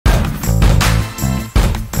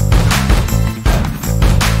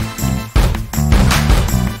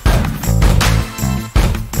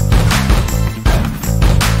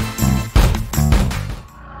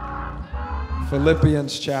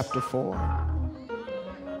Philippians chapter 4,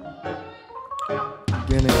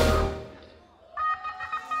 beginning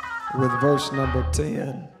with verse number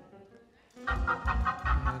 10. And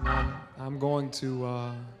I'm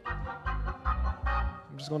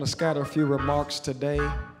just going to scatter a few remarks today,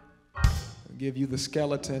 give you the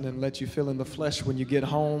skeleton and let you fill in the flesh when you get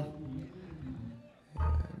home,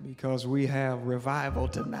 because we have revival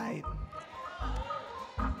tonight.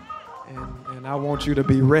 And I want you to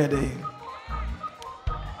be ready.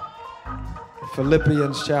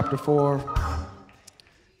 Philippians chapter 4,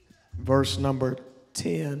 verse number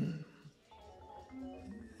 10.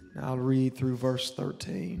 I'll read through verse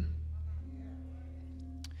 13.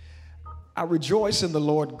 I rejoice in the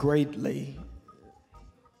Lord greatly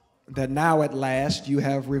that now at last you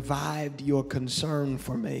have revived your concern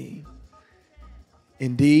for me.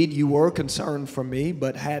 Indeed, you were concerned for me,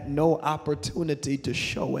 but had no opportunity to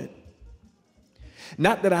show it.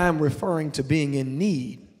 Not that I am referring to being in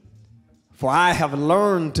need, for I have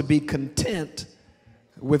learned to be content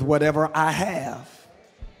with whatever I have.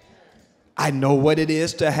 I know what it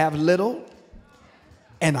is to have little,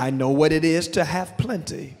 and I know what it is to have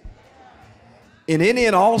plenty. In any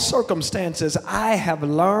and all circumstances, I have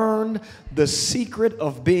learned the secret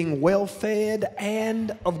of being well fed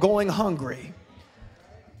and of going hungry,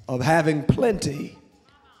 of having plenty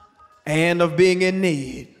and of being in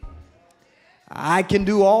need. I can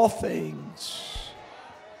do all things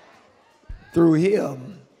through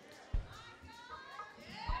him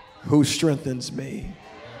who strengthens me.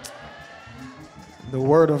 The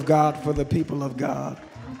word of God for the people of God.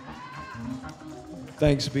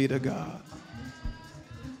 Thanks be to God.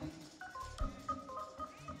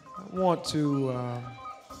 I want to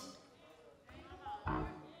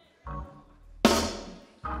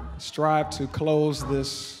strive to close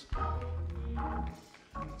this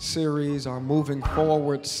series, our Moving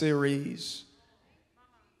Forward series,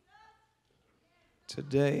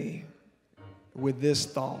 today with this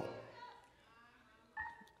thought: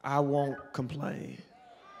 I won't complain.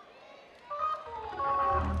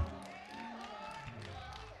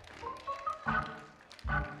 I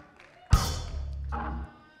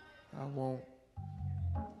won't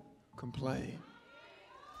complain.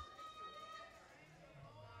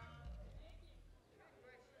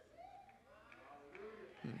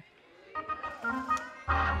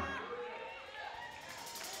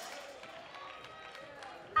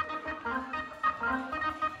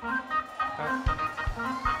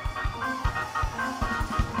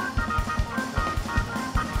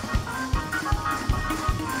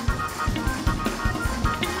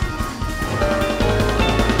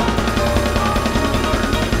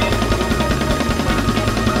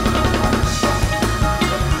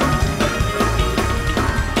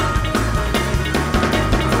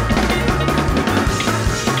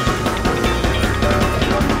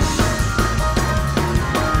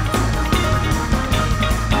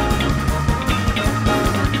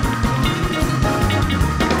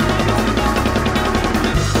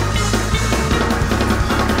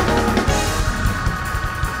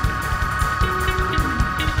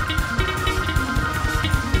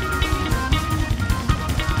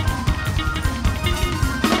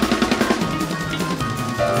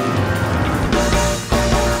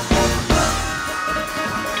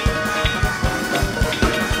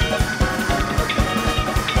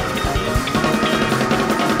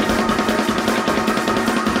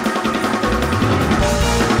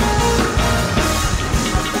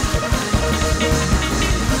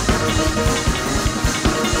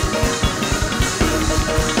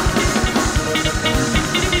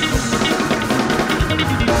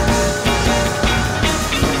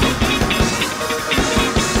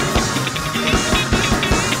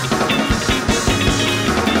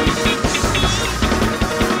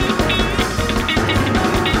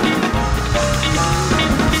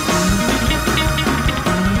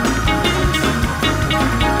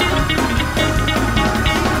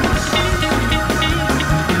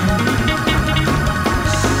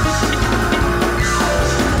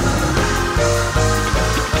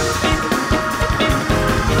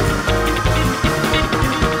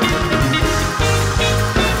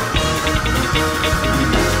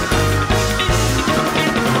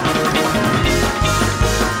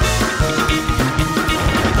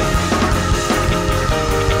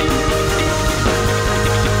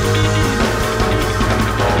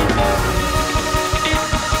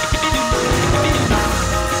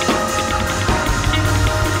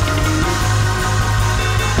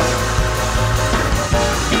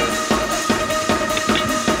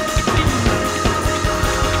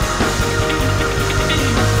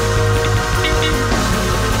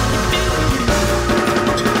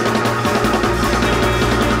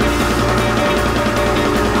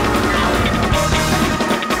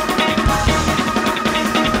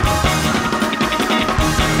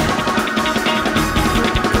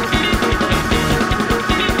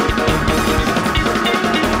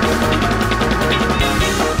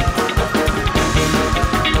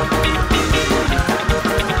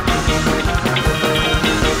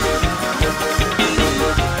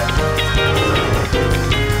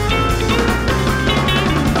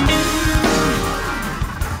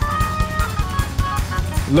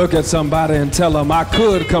 Look at somebody and tell them, I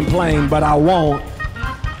could complain, but I won't.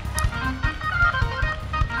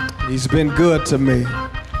 He's been good to me.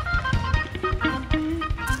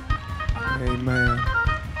 Amen.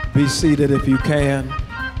 Be seated if you can.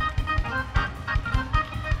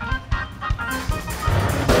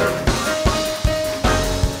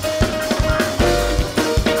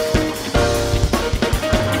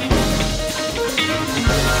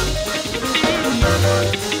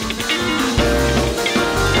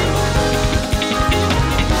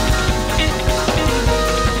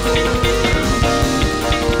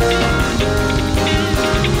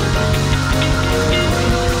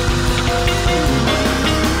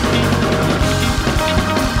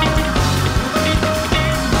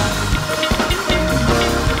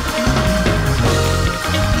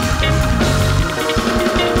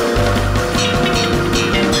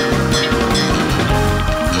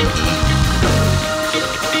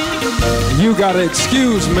 You gotta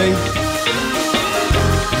excuse me,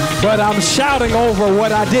 but I'm shouting over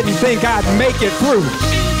what I didn't think I'd make it through.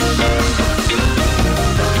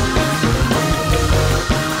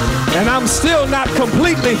 And I'm still not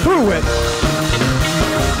completely through it.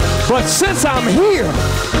 But since I'm here,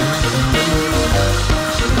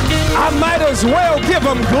 I might as well give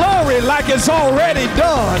him glory like it's already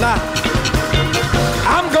done.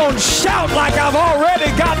 I'm gonna shout like I've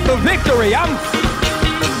already got the victory. I'm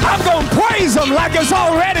going to praise him like it's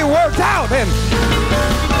already worked out. And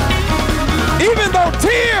even though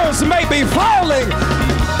tears may be falling,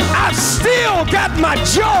 I've still got my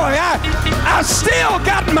joy. I still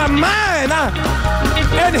got my mind.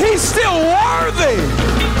 And he's still worthy.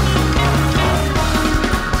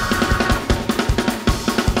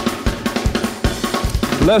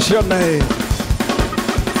 Bless your name.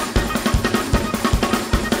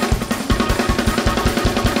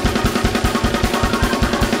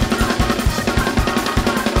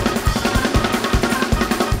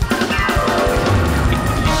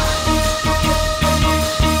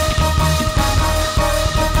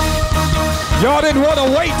 Y'all didn't want to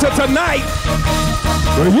wait till tonight.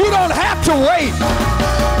 Well, you don't have to wait.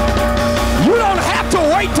 You don't have to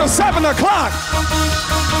wait till 7 o'clock.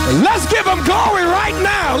 Let's give him glory right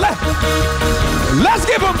now. Let's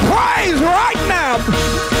give him praise right now.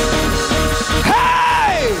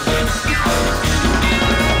 Hey!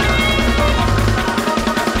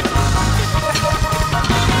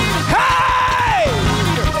 Hey!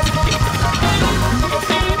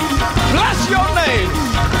 Bless your name.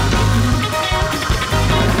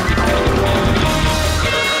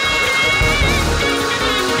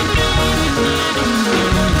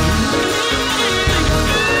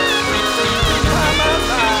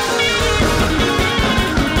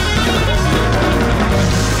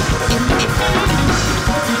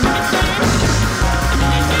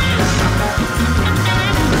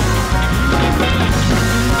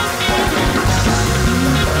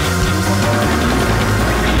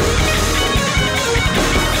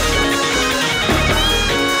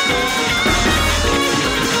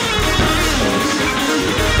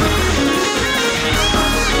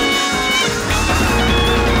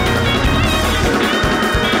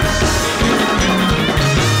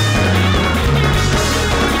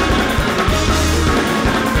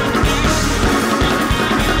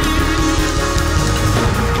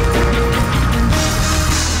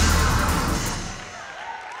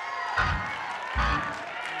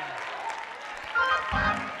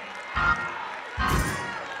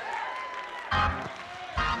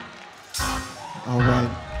 All right.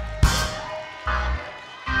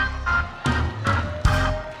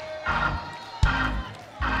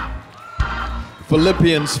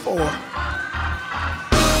 Philippians 4.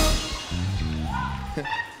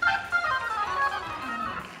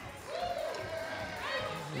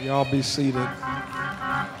 Y'all be seated.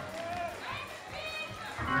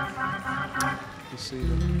 Be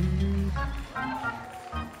seated.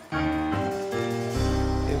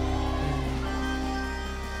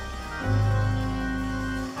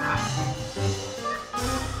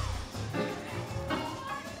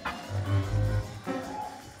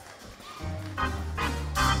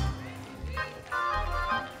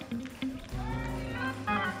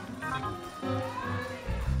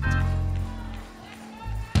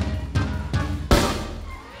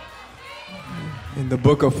 In the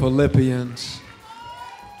book of Philippians,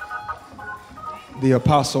 the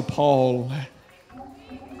Apostle Paul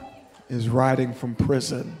is writing from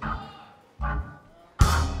prison.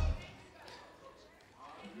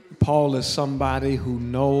 Paul is somebody who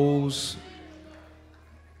knows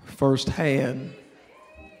firsthand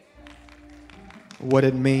what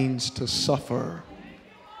it means to suffer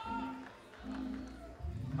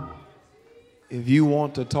If you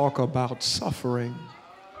want to talk about suffering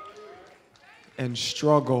and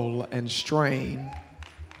struggle and strain,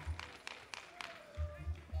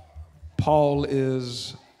 Paul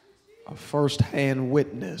is a first-hand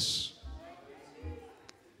witness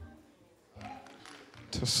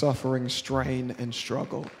to suffering, strain, and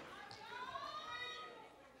struggle.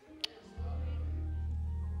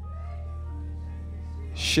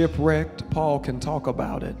 Shipwrecked, Paul can talk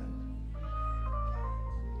about it.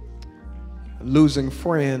 Losing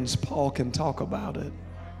friends, Paul can talk about it.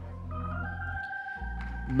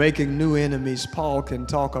 Making new enemies, Paul can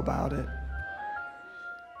talk about it.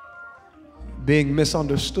 Being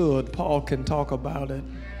misunderstood, Paul can talk about it.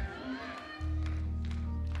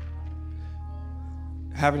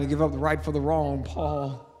 Having to give up the right for the wrong,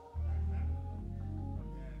 Paul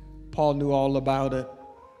knew all about it.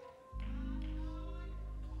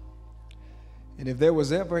 And if there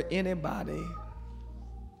was ever anybody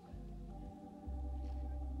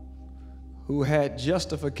who had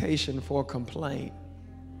justification for complaint,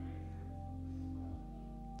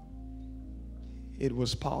 it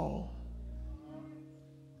was Paul.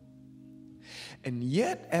 And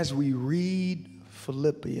yet, as we read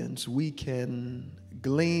Philippians, we can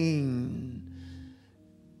glean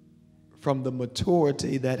from the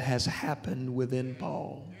maturity that has happened within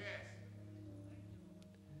Paul.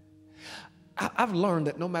 I've learned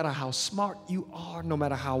that no matter how smart you are, no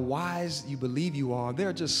matter how wise you believe you are, there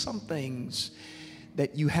are just some things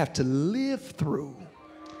that you have to live through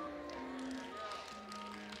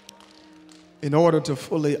in order to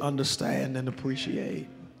fully understand and appreciate.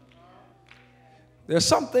 There are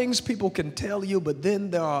some things people can tell you, but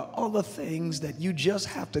then there are other things that you just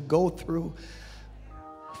have to go through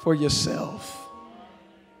for yourself.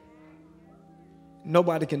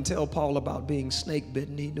 Nobody can tell Paul about being snake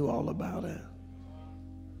bitten. He knew all about it.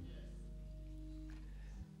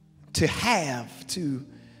 To have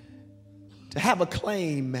a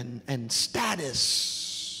claim and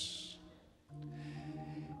status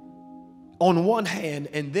on one hand,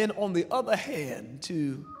 and then on the other hand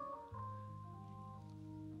to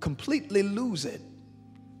completely lose it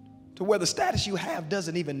to where the status you have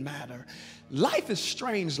doesn't even matter. Life is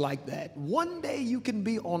strange like that. One day you can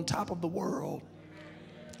be on top of the world,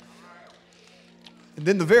 and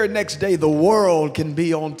then the very next day the world can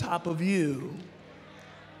be on top of you.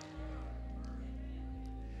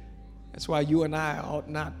 That's why you and I ought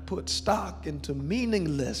not put stock into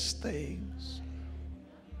meaningless things.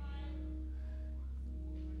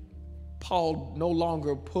 Paul no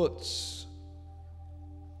longer puts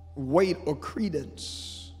weight or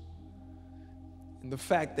credence in the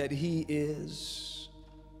fact that he is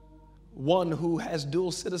one who has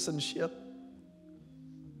dual citizenship,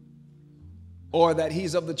 or that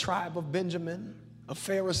he's of the tribe of Benjamin, a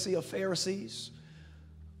Pharisee of Pharisees,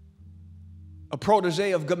 a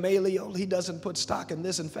protege of Gamaliel. He doesn't put stock in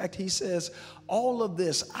this. In fact, he says, all of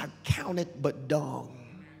this I count it but dung.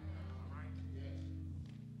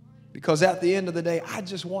 Because at the end of the day, I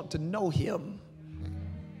just want to know him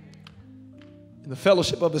in the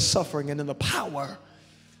fellowship of his suffering and in the power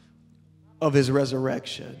of his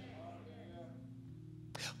resurrection.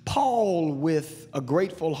 Paul, with a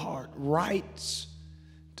grateful heart, writes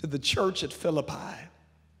to the church at Philippi.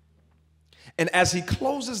 And as he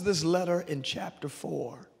closes this letter in chapter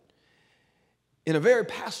 4, in a very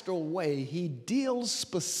pastoral way, he deals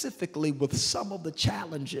specifically with some of the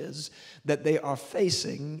challenges that they are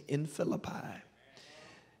facing in Philippi.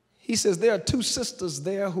 He says, there are two sisters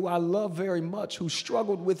there who I love very much, who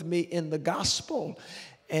struggled with me in the gospel,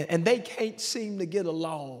 and they can't seem to get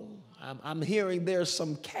along. I'm hearing there's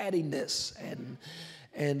some cattiness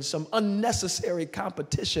and some unnecessary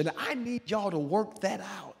competition. I need y'all to work that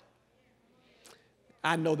out.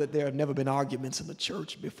 I know that there have never been arguments in the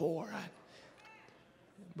church before.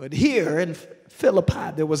 But here in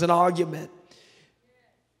Philippi, there was an argument.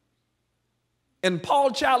 And Paul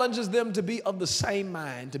challenges them to be of the same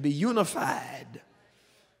mind, to be unified,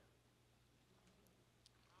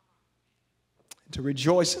 to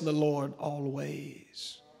rejoice in the Lord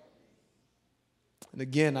always. And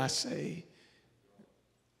again, I say,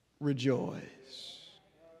 rejoice.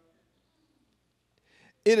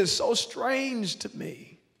 It is so strange to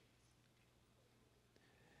me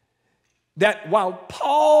that while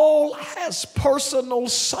Paul has personal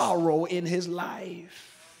sorrow in his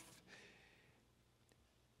life,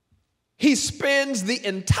 he spends the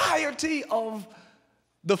entirety of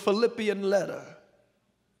the Philippian letter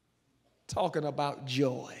talking about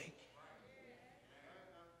joy.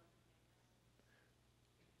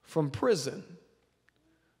 From prison,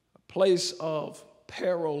 a place of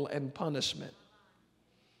peril and punishment,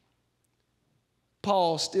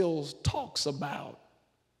 Paul still talks about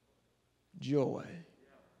joy.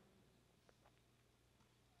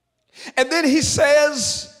 And then he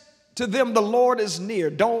says to them, the Lord is near.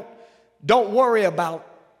 Don't worry about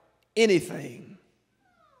anything.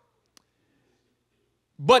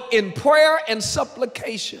 But in prayer and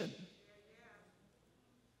supplication,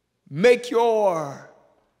 make your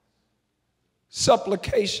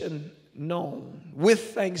supplication known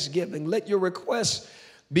with thanksgiving. Let your requests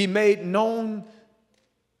be made known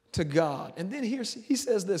to God. And then he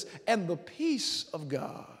says this, and the peace of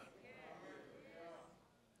God,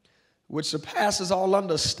 which surpasses all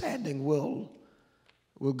understanding, will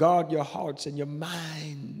guard your hearts and your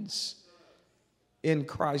minds in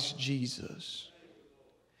Christ Jesus.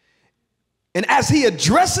 And as he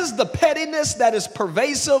addresses the pettiness that is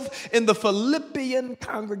pervasive in the Philippian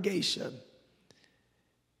congregation,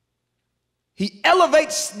 he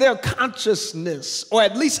elevates their consciousness, or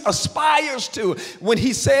at least aspires to, when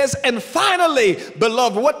he says, and finally,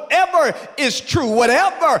 beloved, whatever is true,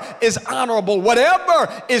 whatever is honorable,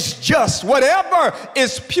 whatever is just, whatever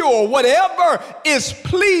is pure, whatever is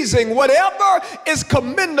pleasing, whatever is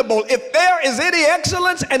commendable, if there is any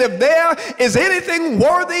excellence and if there is anything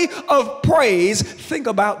worthy of praise, think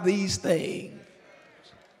about these things.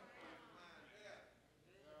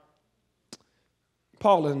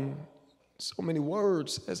 Paul, in so many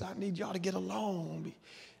words, says, I need y'all to get along.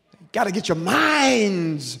 You got to get your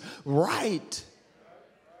minds right.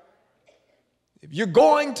 If you're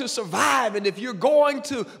going to survive and if you're going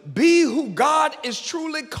to be who God is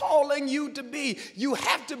truly calling you to be, you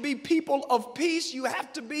have to be people of peace. You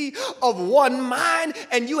have to be of one mind,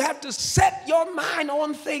 and you have to set your mind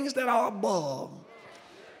on things that are above.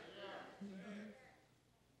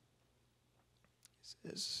 It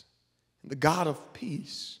says, the God of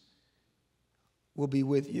peace will be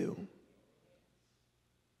with you.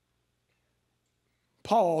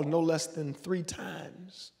 Paul, no less than 3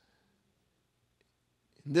 times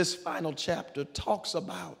in this final chapter, talks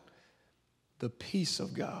about the peace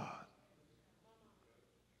of God.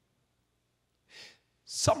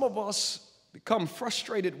 Some of us become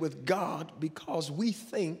frustrated with God because we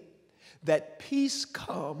think that peace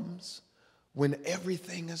comes when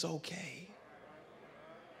everything is okay.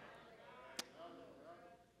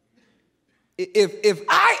 If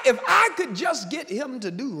I could just get him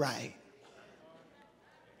to do right,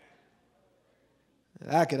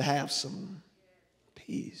 I could have some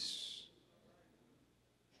peace.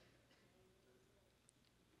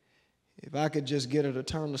 If I could just get her to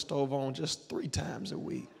turn the stove on just 3 times a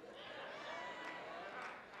week.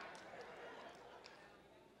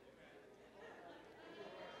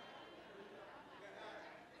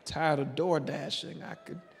 Tired of door dashing, I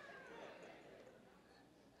could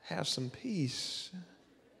have some peace.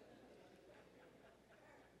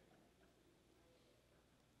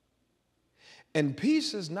 And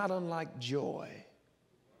peace is not unlike joy,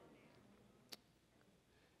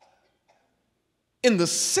 in the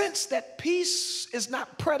sense that peace is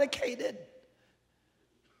not predicated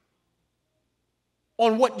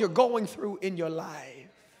on what you're going through in your life.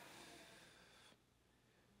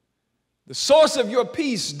 The source of your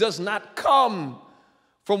peace does not come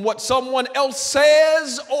from what someone else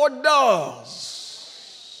says or does.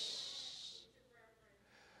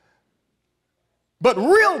 But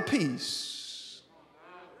real peace,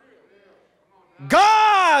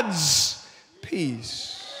 God's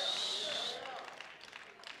peace.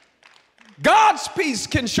 God's peace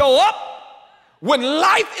can show up when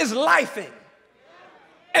life is lifing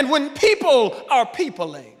and when people are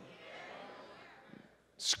peopling.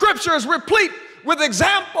 Scripture is replete with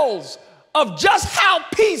examples of just how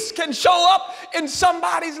peace can show up in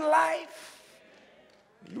somebody's life.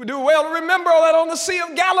 You do well to remember that on the Sea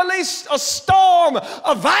of Galilee, a storm,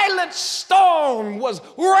 a violent storm was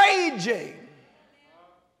raging.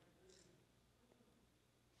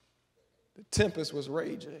 The tempest was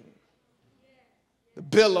raging. The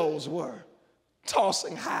billows were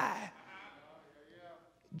tossing high.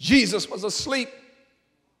 Jesus was asleep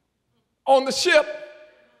on the ship,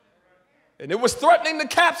 and it was threatening to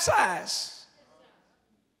capsize.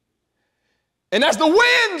 And as the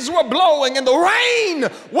winds were blowing and the rain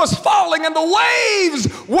was falling and the waves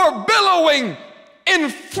were billowing in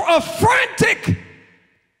a frantic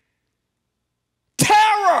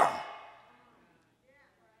terror,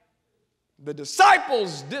 the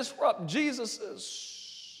disciples disrupt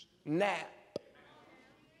Jesus' nap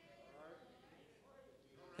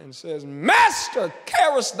and says, Master,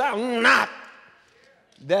 carest thou not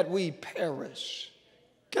that we perish?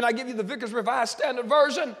 Can I give you the Vickers Revised Standard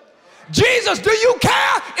Version? Jesus, do you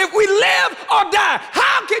care if we live or die?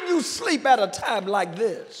 How can you sleep at a time like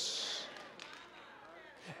this?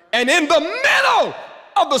 And in the middle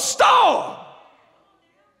of the storm,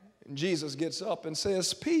 Jesus gets up and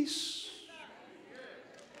says, peace,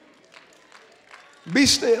 be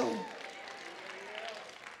still.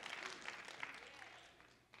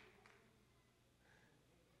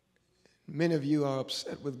 Many of you are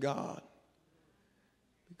upset with God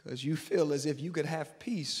because you feel as if you could have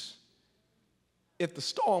peace if the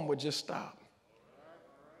storm would just stop.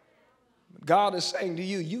 God is saying to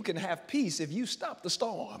you, you can have peace if you stop the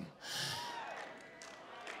storm.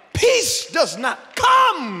 Peace does not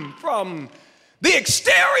come from the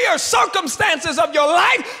exterior circumstances of your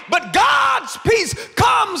life, but God's peace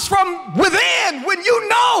comes from within when you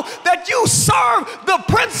know that you serve the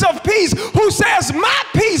Prince of Peace, who says, my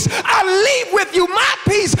peace I leave with you, my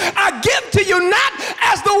peace I give to you, not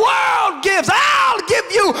as the world gives. I'll give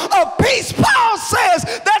you a peace, Paul says,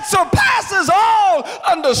 that surpasses all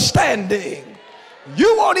understanding.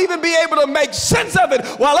 You won't even be able to make sense of it.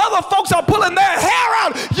 While other folks are pulling their hair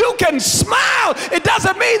out, you can smile. It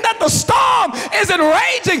doesn't mean that the storm isn't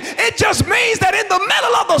raging. It just means that in the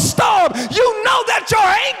middle of the storm, you know that your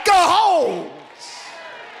anchor holds.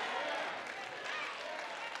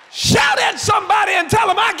 Shout at somebody and tell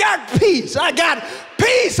them, I got peace. I got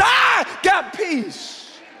peace. I got peace.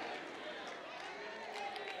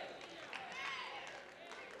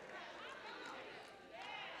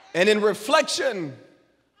 And in reflection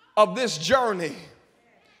of this journey,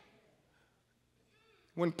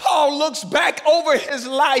 when Paul looks back over his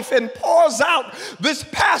life and pours out this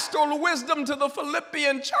pastoral wisdom to the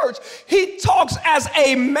Philippian church, he talks as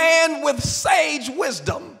a man with sage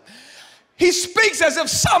wisdom. He speaks as if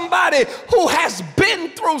somebody who has been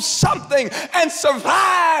through something and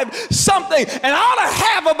survived something. And I ought to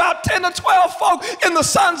have about 10 or 12 folk in the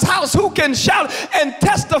son's house who can shout and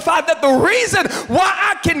testify that the reason why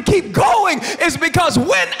I can keep going is because when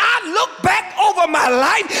I look back over my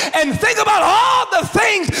life and think about all the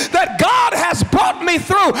things that God has brought me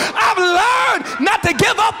through, I've learned not to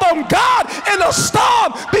give up on God in a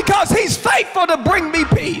storm because he's faithful to bring me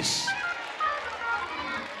peace.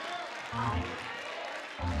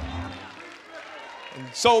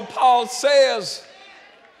 So Paul says,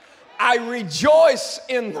 I rejoice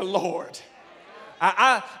in the Lord.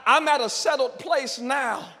 I'm at a settled place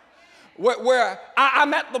now where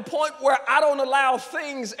I'm at the point where I don't allow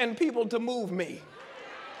things and people to move me.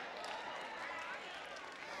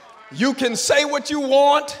 You can say what you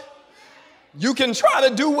want. You can try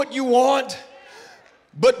to do what you want.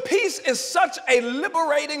 But peace is such a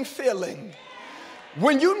liberating feeling.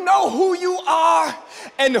 When you know who you are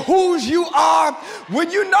and whose you are, when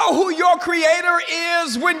you know who your creator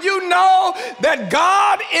is, when you know that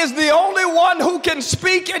God is the only one who can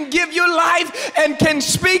speak and give you life and can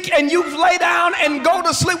speak and you lay down and go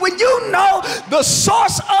to sleep, when you know the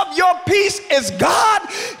source of your peace is God,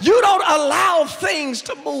 you don't allow things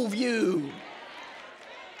to move you.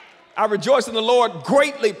 I rejoice in the Lord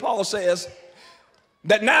greatly, Paul says,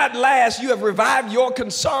 that now at last you have revived your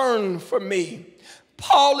concern for me.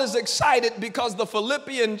 Paul is excited because the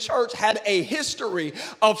Philippian church had a history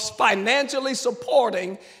of financially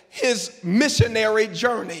supporting his missionary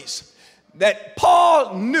journeys. That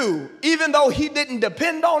Paul knew, even though he didn't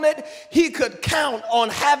depend on it, he could count on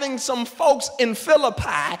having some folks in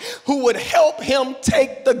Philippi who would help him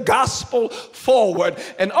take the gospel forward.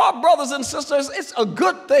 And our brothers and sisters, it's a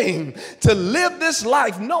good thing to live this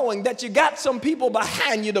life knowing that you got some people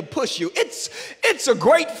behind you to push you. It's a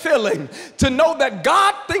great feeling to know that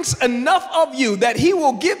God thinks enough of you that he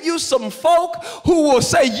will give you some folk who will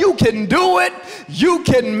say you can do it, you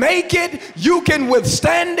can make it, you can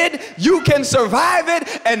withstand it, you can survive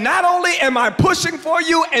it. And not only am I pushing for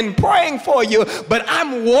you and praying for you, but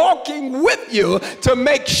I'm walking with you to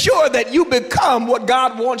make sure that you become what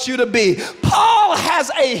God wants you to be. Paul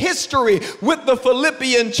has a history with the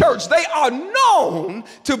Philippian church. They are known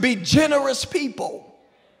to be generous people.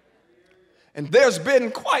 And there's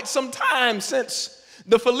been quite some time since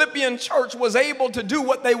the Philippian church was able to do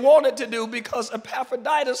what they wanted to do because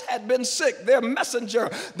Epaphroditus had been sick. Their messenger,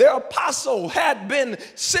 their apostle had been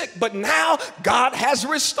sick, but now God has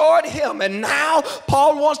restored him. And now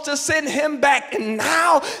Paul wants to send him back. And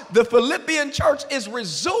now the Philippian church is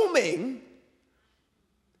resuming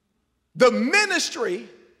the ministry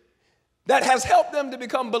that has helped them to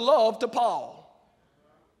become beloved to Paul.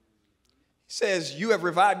 Says, you have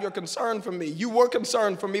revived your concern for me. You were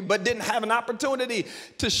concerned for me, but didn't have an opportunity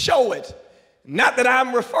to show it. Not that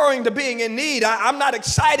I'm referring to being in need. I'm not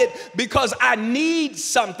excited because I need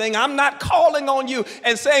something. I'm not calling on you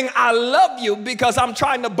and saying I love you because I'm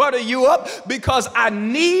trying to butter you up, because I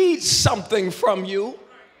need something from you.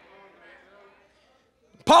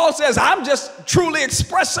 Paul says, I'm just truly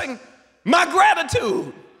expressing my gratitude.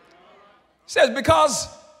 He says, because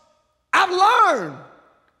I've learned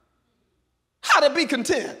how to be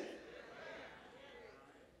content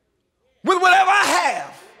with whatever I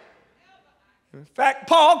have. In fact,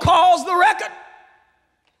 Paul calls the record,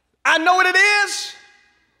 I know what it is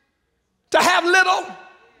to have little,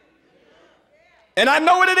 and I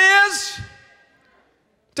know what it is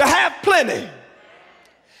to have plenty.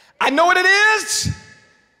 I know what it is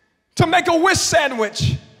to make a wish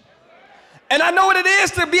sandwich. And I know what it is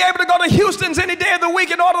to be able to go to Houston's any day of the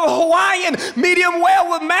week and order a Hawaiian medium well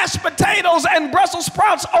with mashed potatoes and Brussels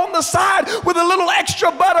sprouts on the side with a little extra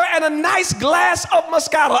butter and a nice glass of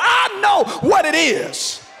Moscato. I know what it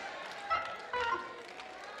is.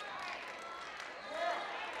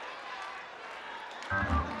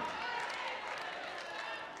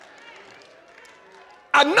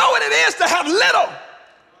 I know what it is to have little.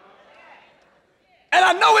 And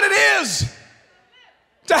I know what it is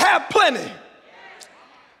to have plenty.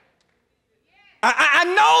 I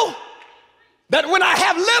know that when I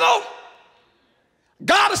have little,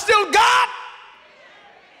 God is still God,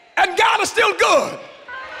 and God is still good.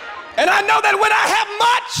 And I know that when I have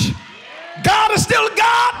much, God is still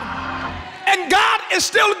God, and God is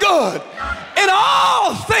still good. In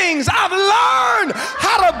all things, I've learned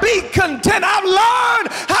how to be content. I've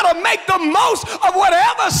learned how to make the most of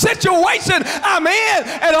whatever situation I'm in.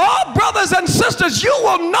 And all brothers and sisters, you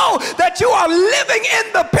will know that you are living in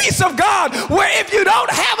the peace of God, where if you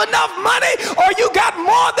don't have enough money or you got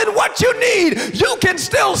more than what you need, you can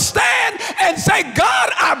still stand and say,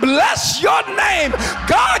 God, I bless your name.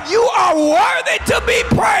 God, you are worthy to be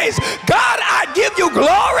praised. God, I give you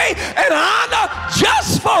glory and honor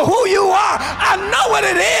just for who you are. I know what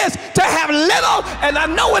it is to have little, and I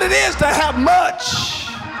know what it is to have much.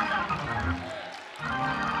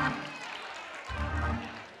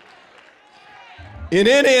 In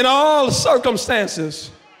any and all circumstances,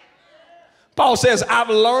 Paul says, I've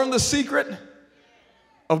learned the secret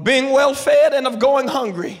of being well fed and of going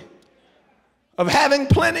hungry, of having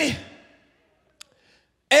plenty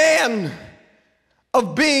and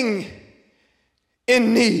of being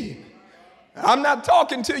in need. I'm not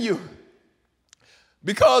talking to you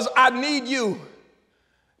because I need you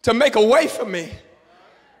to make a way for me.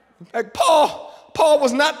 In fact, Paul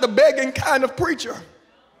was not the begging kind of preacher.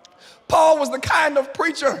 Paul was the kind of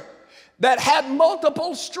preacher that had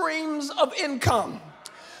multiple streams of income.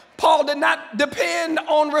 Paul did not depend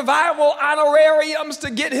on revival honorariums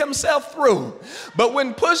to get himself through. But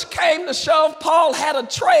when push came to shove, Paul had a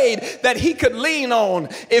trade that he could lean on.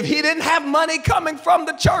 If he didn't have money coming from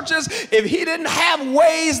the churches, if he didn't have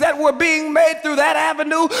ways that were being made through that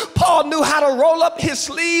avenue, Paul knew how to roll up his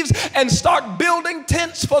sleeves and start building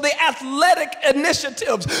tents for the athletic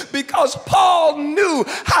initiatives, because Paul knew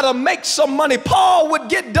how to make some money. Paul would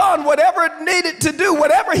get done whatever it needed to do,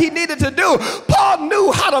 whatever he needed to do. Paul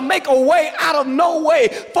knew how to make a way out of no way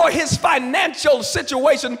for his financial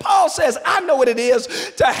situation. Paul says, I know what it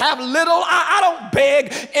is to have little. I don't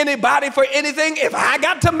beg anybody for anything. If I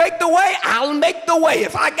got to make the way, I'll make the way.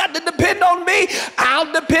 If I got to depend on me,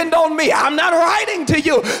 I'll depend on me. I'm not writing to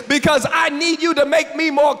you because I need you to make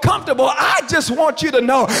me more comfortable. I just want you to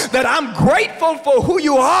know that I'm grateful for who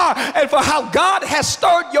you are and for how God has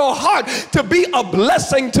stirred your heart to be a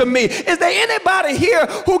blessing to me. Is there anybody here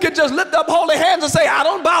who can just lift up holy hands and say, I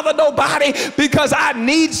don't bother nobody because I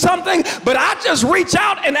need something, but I just reach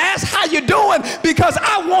out and ask how you doing because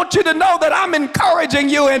I want you to know that I'm encouraging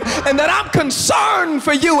you and that I'm concerned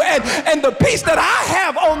for you, and the peace that I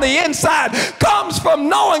have on the inside comes from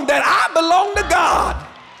knowing that I belong to God.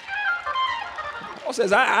 Paul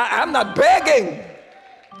says, I'm not begging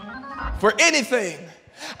for anything.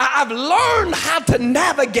 I've learned how to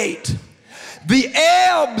navigate the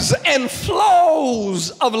ebbs and flows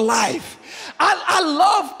of life. I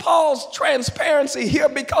love Paul's transparency here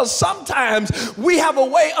because sometimes we have a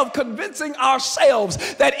way of convincing ourselves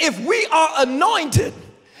that if we are anointed,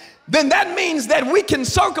 then that means that we can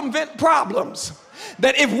circumvent problems.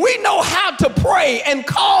 That if we know how to pray and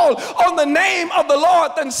call on the name of the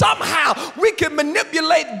Lord, then somehow we can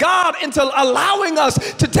manipulate God into allowing us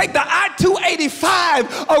to take the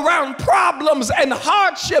I-285 around problems and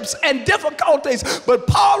hardships and difficulties. But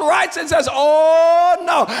Paul writes and says, oh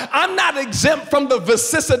no, I'm not exempt from the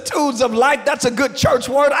vicissitudes of life. That's a good church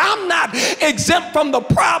word. I'm not exempt from the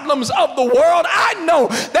problems of the world. I know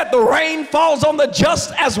that the rain falls on the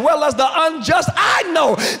just as well as the unjust. I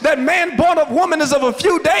know that man born of woman is a of a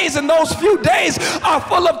few days, and those few days are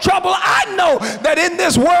full of trouble. I know that in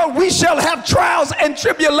this world we shall have trials and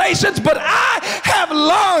tribulations, but I have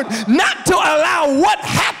learned not to allow what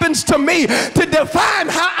happens to me to define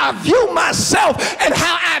how I view myself and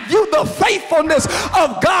how I view the faithfulness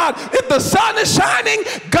of God. If the sun is shining,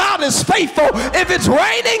 God is faithful. If it's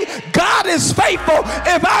raining, God is faithful.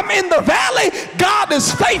 If I'm in the valley, God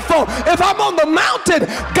is faithful. If I'm on the mountain,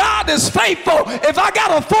 God is faithful. If I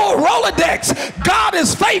got a full Rolodex, God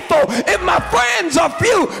is faithful. If my friends are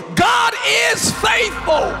few, God is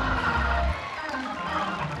faithful.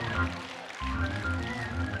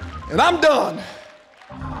 And I'm done.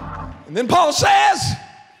 And then Paul says,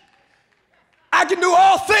 I can do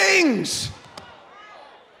all things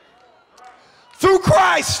through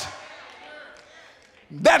Christ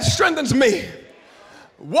that strengthens me.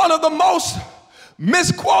 One of the most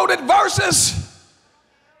misquoted verses,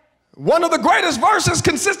 one of the greatest verses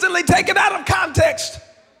consistently taken out of context.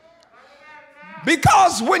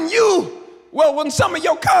 Because when some of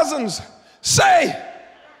your cousins say,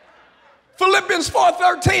 Philippians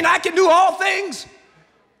 4:13, I can do all things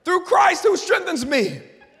through Christ who strengthens me.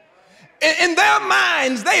 In their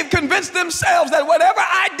minds, they've convinced themselves that whatever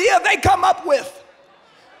idea they come up with,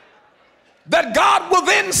 that God will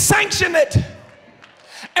then sanction it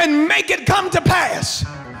and make it come to pass.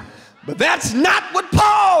 But that's not what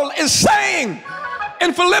Paul is saying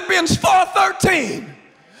in Philippians 4:13.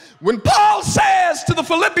 When Paul says to the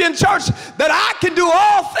Philippian church that I can do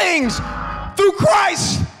all things through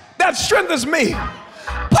Christ that strengthens me,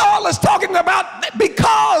 Paul is talking about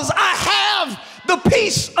because I have the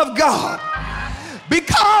peace of God,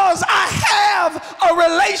 because I have a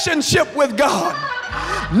relationship with God.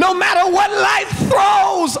 No matter what life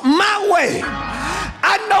throws my way,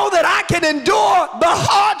 I know that I can endure the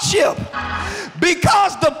hardship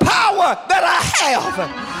because the power that I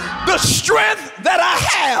have, the strength that I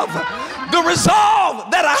have, the resolve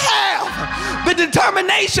that I have, the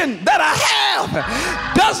determination that I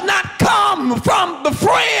have does not come from the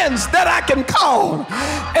friends that I can call.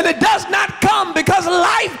 And it does not come because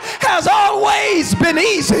life has always been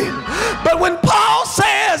easy. But when Paul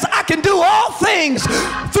says I can do all things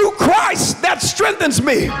through Christ that strengthens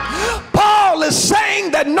me, Paul is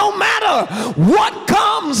saying that no matter what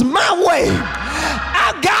comes my way,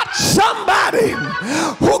 I got somebody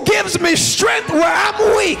who gives me strength where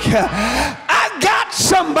I'm weak. I got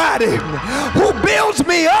somebody who builds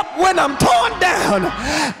me up when I'm torn down.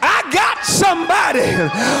 I got somebody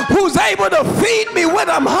who's able to feed me when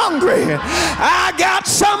I'm hungry. I got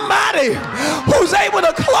somebody who's able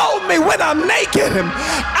to clothe me when I'm naked.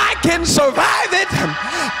 I can survive it.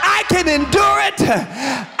 I can endure it.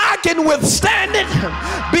 I can withstand it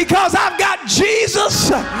because I've got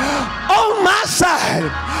Jesus on my side.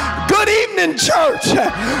 Good evening, church.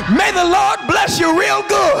 May the Lord bless you real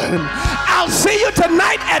good. I'll see you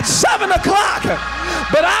tonight at 7 o'clock.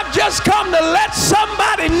 But I've just come to let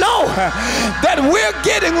somebody know that we're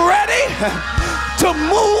getting ready to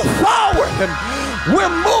move forward.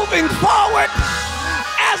 We're moving forward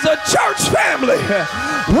as a church family.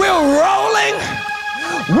 We're rolling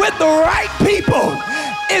with the right people.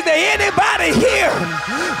 Is there anybody here,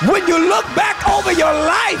 when you look back over your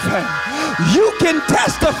life, you can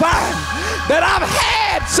testify that I've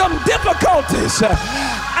had some difficulties,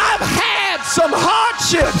 I've had some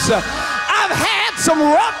hardships, I've had some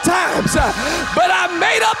rough times, but I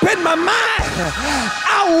made up in my mind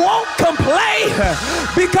I won't complain,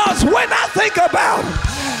 because when I think about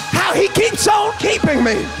how he keeps on keeping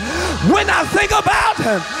me, when I think about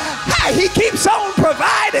how he keeps on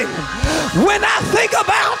providing, when I think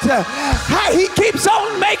about how he keeps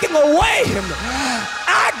on making a way,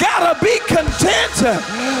 I gotta be content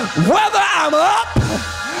whether I'm up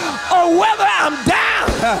or whether I'm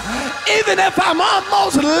down. Even if I'm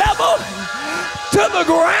almost level to the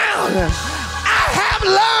ground, I have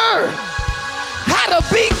learned how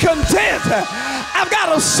to be content. I've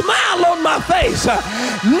got a smile on my face,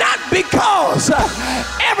 not because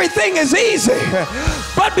everything is easy,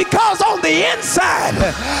 but because on the inside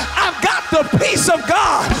I've got the peace of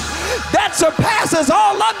God that surpasses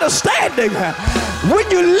all understanding. When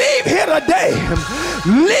you leave here today,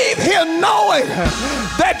 leave here knowing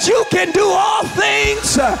that you can do all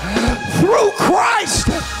things through Christ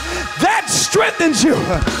that strengthens you.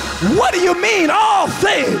 What do you mean, all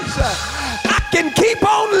things? I can keep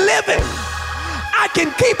on living. I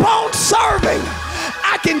can keep on serving.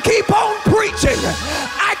 I can keep on preaching.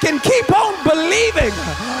 I can keep on believing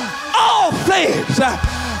all things.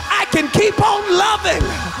 I can keep on loving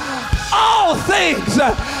all things.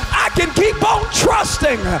 I can keep on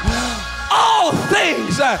trusting all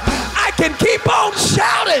things. I can keep on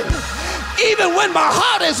shouting even when my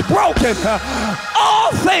heart is broken,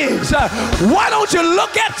 all things. Why don't you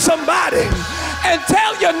look at somebody and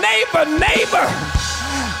tell your neighbor, neighbor,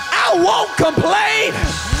 I won't complain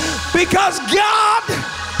because God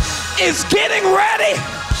is getting ready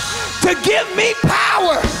to give me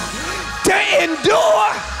power to endure,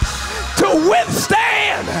 to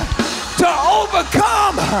withstand, to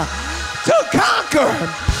overcome, to conquer.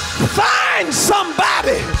 Find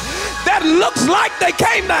somebody that looks like they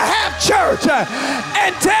came to have church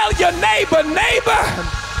and tell your neighbor, neighbor,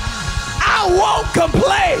 I won't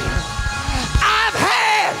complain. I've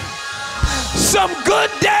had some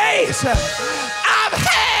good days. I've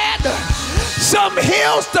had some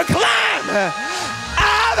hills to climb.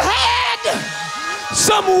 I've had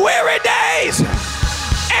some weary days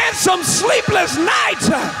and some sleepless nights.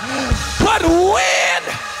 But when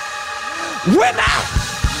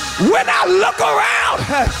I look around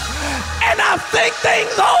and I think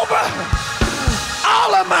things over,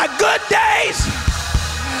 all of my good days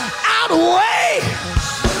outweigh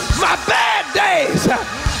my bad days.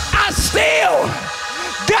 I still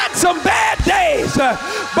got some bad days,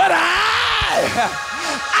 but I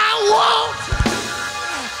won't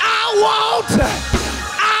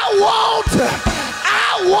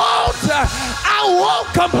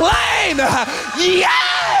complain. Yeah,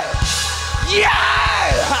 yeah,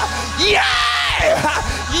 yeah,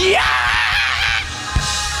 yeah.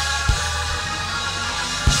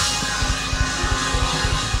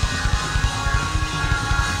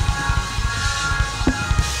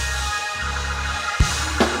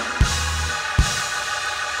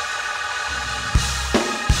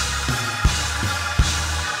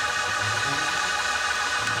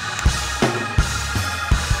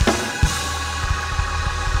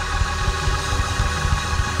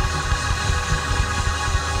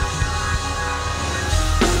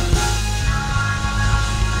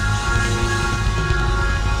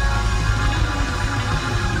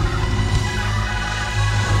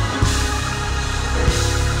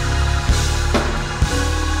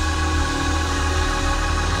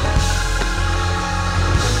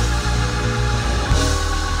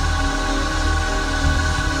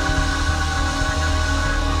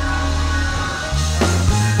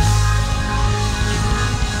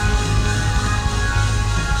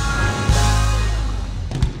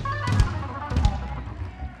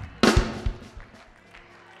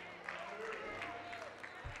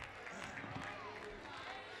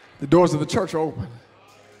 The doors of the church are open.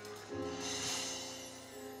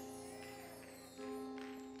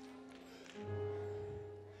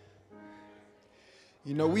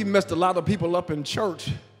 You know, we messed a lot of people up in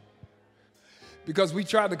church because we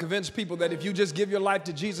tried to convince people that if you just give your life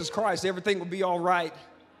to Jesus Christ, everything will be all right.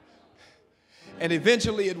 And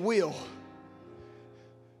eventually it will.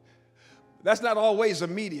 That's not always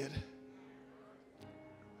immediate.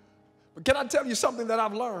 But can I tell you something that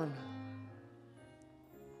I've learned?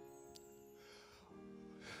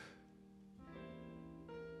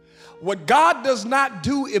 What God does not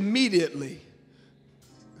do immediately,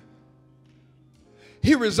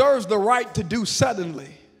 He reserves the right to do suddenly.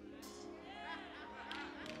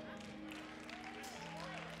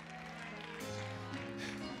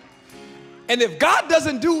 And if God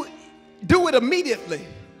doesn't do it immediately,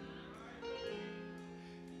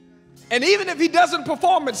 and even if He doesn't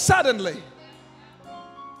perform it suddenly,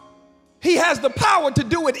 He has the power to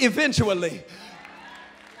do it eventually.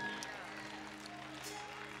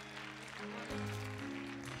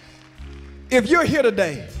 If you're here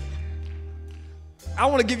today, I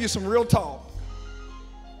want to give you some real talk.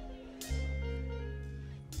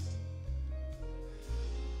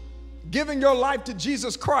 Giving your life to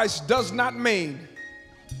Jesus Christ does not mean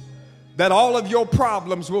that all of your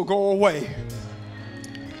problems will go away.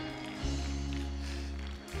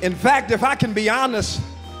 In fact, if I can be honest,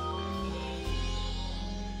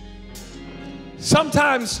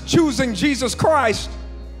 sometimes choosing Jesus Christ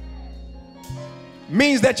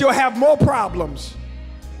means that you'll have more problems,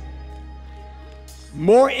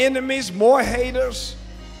 more enemies, more haters,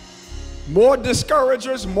 more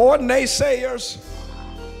discouragers, more naysayers.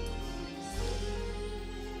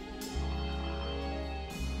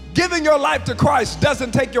 Giving your life to Christ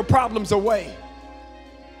doesn't take your problems away.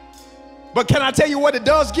 But can I tell you what it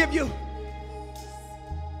does give you?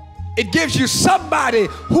 It gives you somebody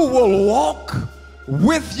who will walk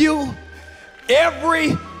with you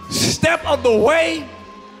every step of the way,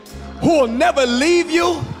 who will never leave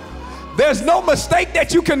you. There's no mistake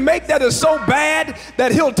that you can make that is so bad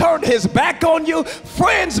that He'll turn His back on you.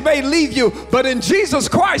 Friends may leave you, but in Jesus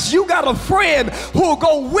Christ, you got a friend who will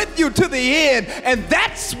go with you to the end, and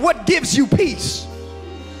that's what gives you peace.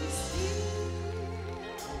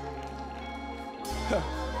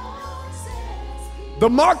 The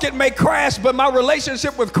market may crash, but my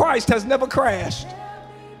relationship with Christ has never crashed.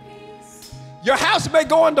 Your house may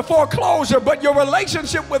go into foreclosure, but your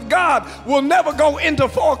relationship with God will never go into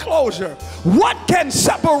foreclosure. What can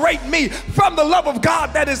separate me from the love of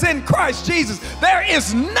God that is in Christ Jesus? There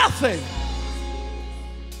is nothing.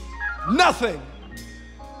 Nothing.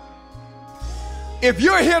 If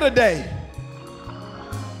you're here today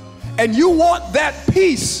and you want that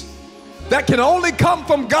peace that can only come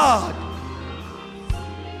from God,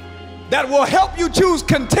 that will help you choose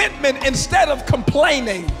contentment instead of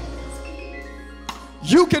complaining,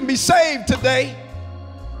 you can be saved today.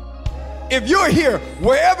 If you're here,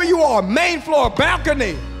 wherever you are, main floor,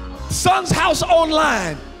 balcony, Son's house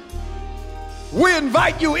online, we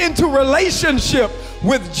invite you into relationship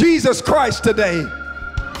with Jesus Christ today.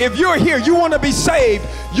 If you're here, you want to be saved,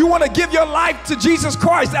 you want to give your life to Jesus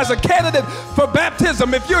Christ as a candidate for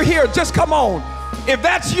baptism. If you're here, just come on. If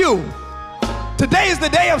that's you, today is the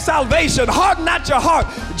day of salvation. Harden not your heart.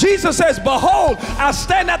 Jesus says, behold, I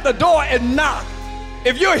stand at the door and knock.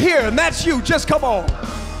 If you're here and that's you, just come on.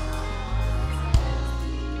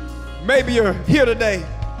 Maybe you're here today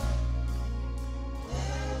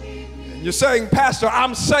and you're saying, Pastor,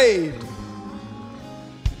 I'm saved.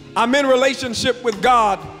 I'm in relationship with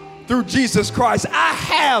God through Jesus Christ. I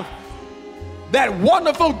have that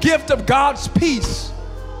wonderful gift of God's peace.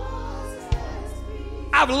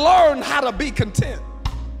 I've learned how to be content.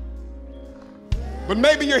 But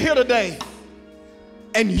maybe you're here today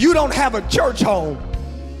and you don't have a church home.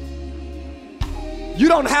 You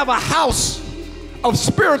don't have a house of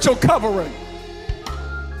spiritual covering.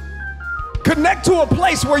 Connect to a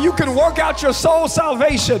place where you can work out your soul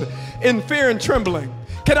salvation in fear and trembling.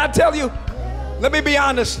 Can I tell you, let me be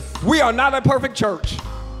honest, we are not a perfect church.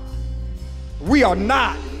 We are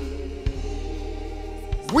not.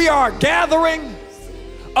 We are a gathering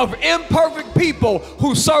of imperfect people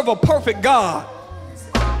who serve a perfect God.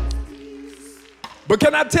 But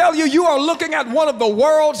can I tell you, you are looking at one of the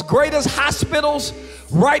world's greatest hospitals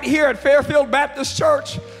right here at Fairfield Baptist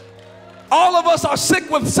Church. All of us are sick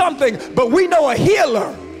with something, but we know a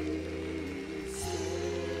healer.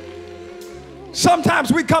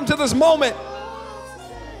 Sometimes we come to this moment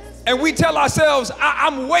and we tell ourselves,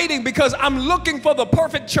 I'm waiting because I'm looking for the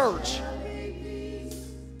perfect church.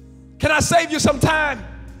 Can I save you some time?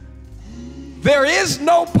 There is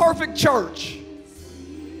no perfect church.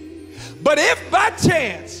 But if by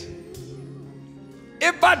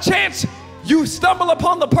chance you stumble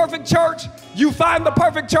upon the perfect church, you find the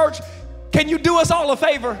perfect church, can you do us all a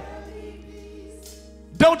favor?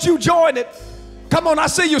 Don't you join it. Come on, I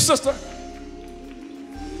see you, sister.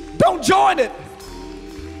 Don't join it.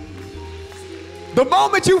 The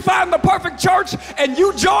moment you find the perfect church and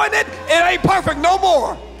you join it, it ain't perfect no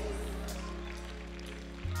more.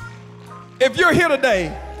 If you're here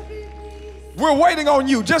today, we're waiting on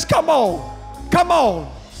you. Just come on. Come on.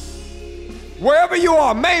 Wherever you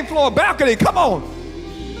are, main floor, balcony, come on.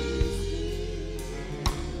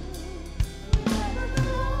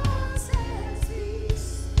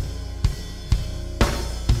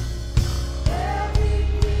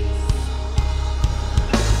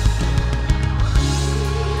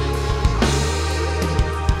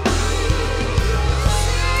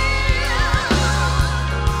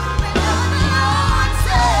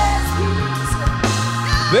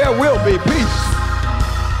 There will be peace.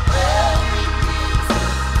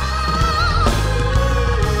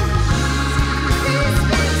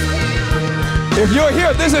 If you're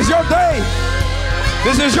here, this is your day.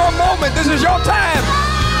 This is your moment. This is your time.